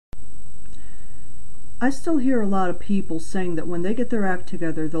I still hear a lot of people saying that when they get their act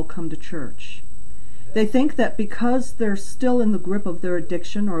together, they'll come to church. They think that because they're still in the grip of their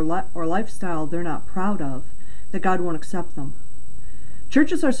addiction or lifestyle they're not proud of, that God won't accept them.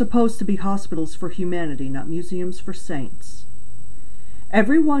 Churches are supposed to be hospitals for humanity, not museums for saints.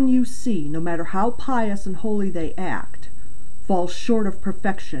 Everyone you see, no matter how pious and holy they act, falls short of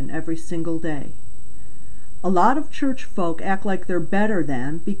perfection every single day. A lot of church folk act like they're better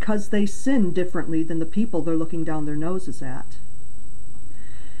than because they sin differently than the people they're looking down their noses at.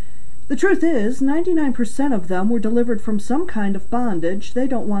 The truth is, 99% of them were delivered from some kind of bondage they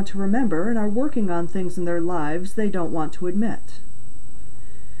don't want to remember and are working on things in their lives they don't want to admit.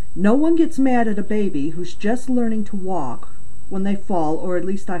 No one gets mad at a baby who's just learning to walk when they fall, or at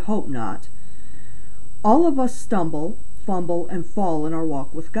least I hope not. All of us stumble, fumble, and fall in our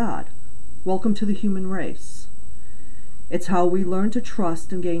walk with God. Welcome to the human race. It's how we learn to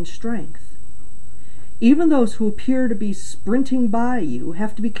trust and gain strength. Even those who appear to be sprinting by you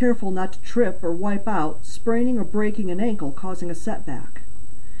have to be careful not to trip or wipe out, spraining or breaking an ankle, causing a setback.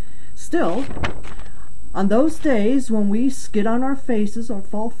 Still, on those days when we skid on our faces or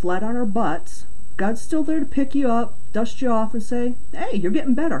fall flat on our butts, God's still there to pick you up, dust you off, and say, "Hey, you're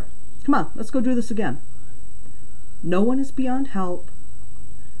getting better. Come on, let's go do this again." No one is beyond help.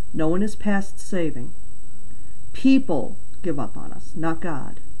 No one is past saving. People give up on us, not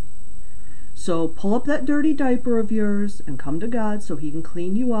God. So pull up that dirty diaper of yours and come to God so He can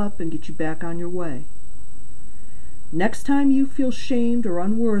clean you up and get you back on your way. Next time you feel shamed or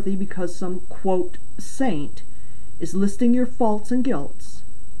unworthy because some, quote, saint is listing your faults and guilts,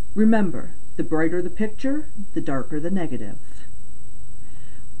 remember, the brighter the picture, the darker the negative.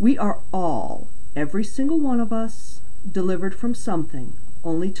 We are all, every single one of us, delivered from something,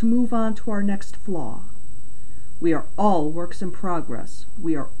 only to move on to our next flaw. We are all works in progress.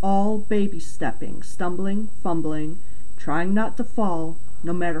 We are all baby stepping, stumbling, fumbling, trying not to fall,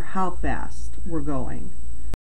 no matter how fast we're going.